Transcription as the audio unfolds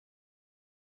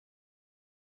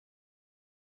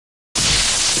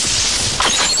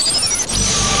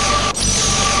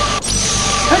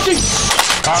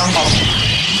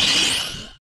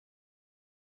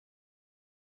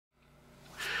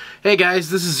Hey guys,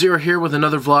 this is Zero here with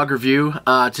another vlog review.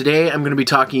 Today I'm going to be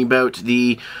talking about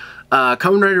the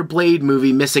Kamen Rider Blade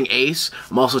movie, Missing Ace.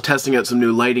 I'm also testing out some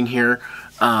new lighting here.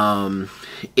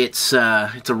 It's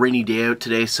a rainy day out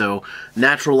today, so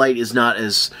natural light is not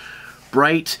as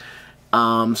bright.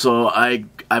 So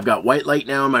I've got white light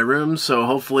now in my room, so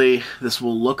hopefully this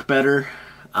will look better.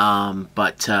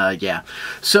 Yeah.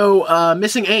 So,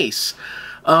 Missing Ace.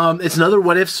 It's another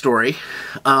what-if story.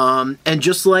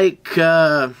 Unlike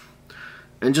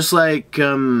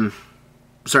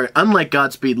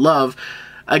Godspeed Love,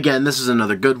 again, this is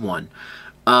another good one.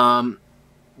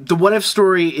 The what-if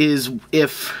story is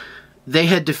if they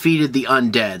had defeated the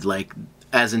undead, like,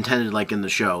 as intended, like in the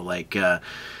show. Like,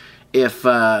 if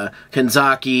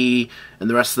Kanzaki and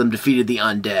the rest of them defeated the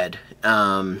undead,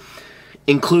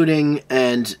 including,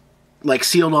 and, like,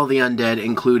 sealed all the undead,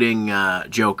 including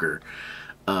Joker,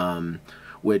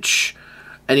 which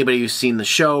anybody who's seen the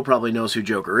show probably knows who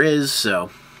Joker is, so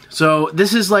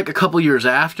this is like a couple years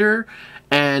after,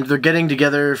 and they're getting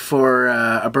together for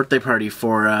a birthday party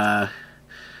for,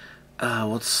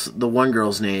 what's the one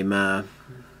girl's name?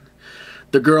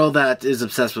 The girl that is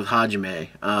obsessed with Hajime.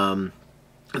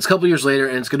 It's a couple years later,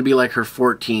 and it's going to be like her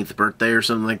 14th birthday or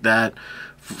something like that.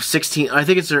 16, I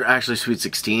think it's her actually sweet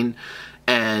 16,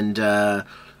 and,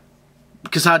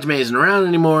 because Hajime isn't around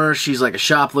anymore, she's like a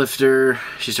shoplifter.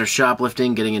 She starts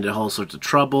shoplifting, getting into all sorts of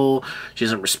trouble. She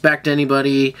doesn't respect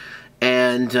anybody.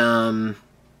 And so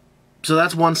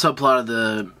that's one subplot of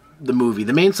the movie.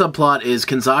 The main subplot is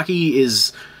Kanzaki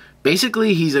is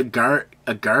basically, he's a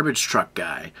garbage truck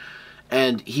guy.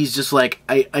 And he's just like,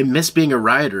 I miss being a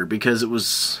rider because it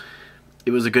was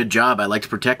a good job. I liked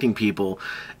protecting people.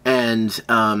 And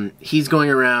he's going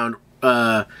around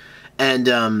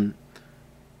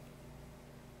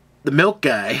the milk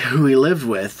guy who he lived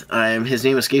with, his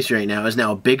name escapes me right now, is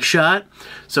now a big shot.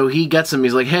 So he gets him.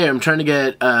 He's like, "Hey, I'm trying to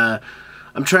get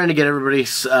everybody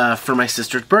for my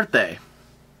sister's birthday,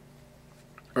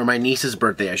 or my niece's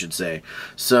birthday, I should say."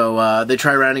 So they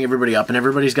try rounding everybody up, and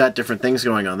everybody's got different things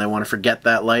going on. They want to forget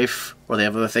that life, or they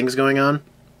have other things going on.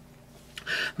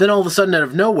 Then all of a sudden, out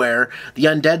of nowhere, the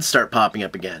undead start popping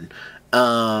up again.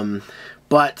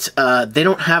 But they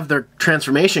don't have their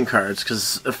transformation cards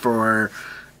for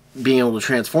being able to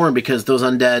transform, because those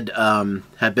undead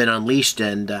have been unleashed,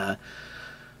 and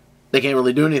they can't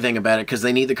really do anything about it because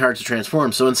they need the cards to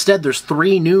transform. So instead, there's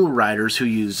 3 new riders who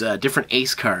use different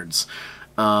ace cards.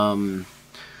 And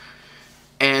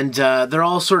they're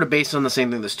all sort of based on the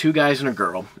same thing. There's 2 guys and a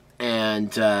girl,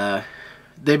 and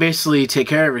they basically take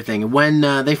care of everything. When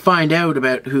they find out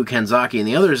about who Kanzaki and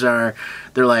the others are,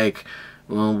 they're like,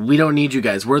 "Well, we don't need you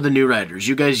guys. We're the new riders.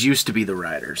 You guys used to be the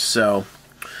riders." So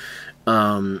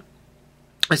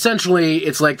essentially,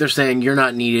 it's like they're saying, "You're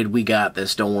not needed, we got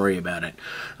this, don't worry about it."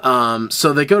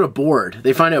 So they go to Board.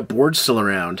 They find out Board's still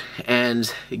around,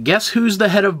 and guess who's the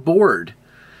head of Board?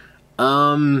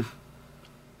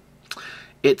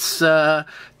 It's,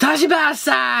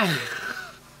 Tajibasa!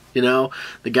 You know,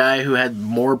 the guy who had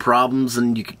more problems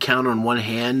than you could count on one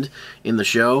hand in the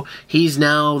show. He's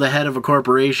now the head of a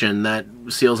corporation that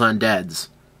seals undeads.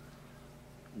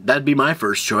 That'd be my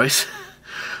first choice.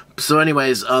 So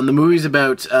anyways, the movie's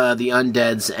about the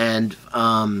undeads, and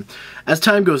as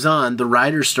time goes on, the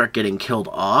riders start getting killed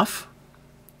off.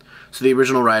 So the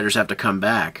original riders have to come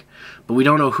back. But we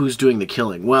don't know who's doing the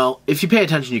killing. Well, if you pay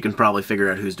attention, you can probably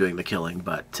figure out who's doing the killing.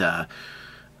 But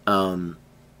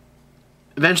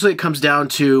eventually it comes down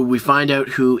to, we find out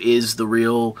who is the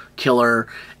real killer,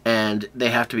 and they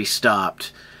have to be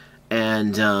stopped.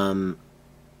 And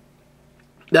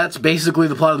that's basically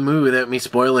the plot of the movie without me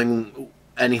spoiling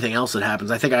anything else that happens.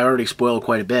 I think I already spoiled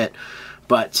quite a bit,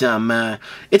 but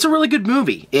it's a really good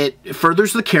movie. It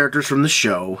furthers the characters from the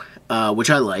show, which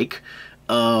I like.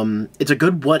 It's a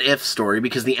good what-if story,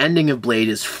 because the ending of Blade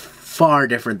is far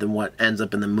different than what ends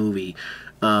up in the movie.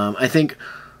 I think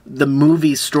the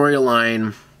movie's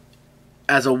storyline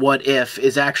as a what-if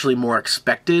is actually more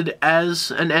expected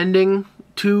as an ending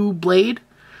to Blade,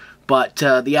 but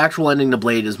the actual ending to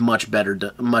Blade is much better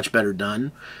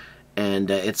done.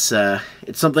 And it's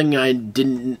something I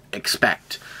didn't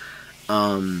expect.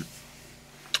 But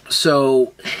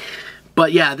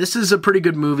yeah, this is a pretty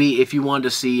good movie if you want to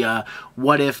see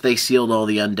what if they sealed all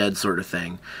the undead sort of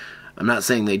thing. I'm not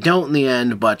saying they don't in the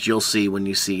end, but you'll see when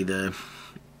you see if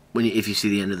you see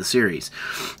the end of the series.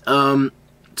 So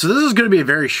this is going to be a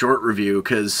very short review,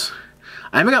 because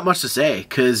I haven't got much to say,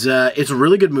 because it's a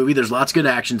really good movie. There's lots of good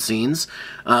action scenes.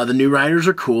 The new riders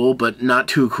are cool, but not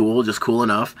too cool, just cool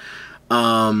enough.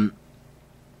 And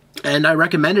I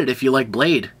recommend it if you like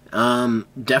Blade.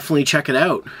 Definitely check it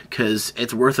out, because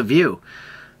it's worth a view.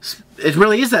 It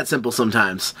really is that simple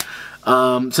sometimes.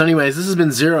 So anyways, this has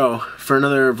been Zero for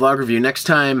another vlog review. Next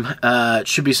time, it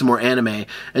should be some more anime.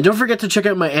 And don't forget to check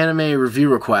out my anime review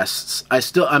requests.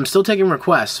 I'm still taking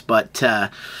requests, but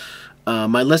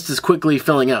my list is quickly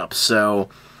filling up, so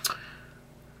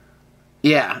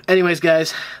yeah. Anyways,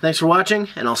 guys, thanks for watching,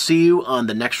 and I'll see you on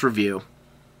the next review.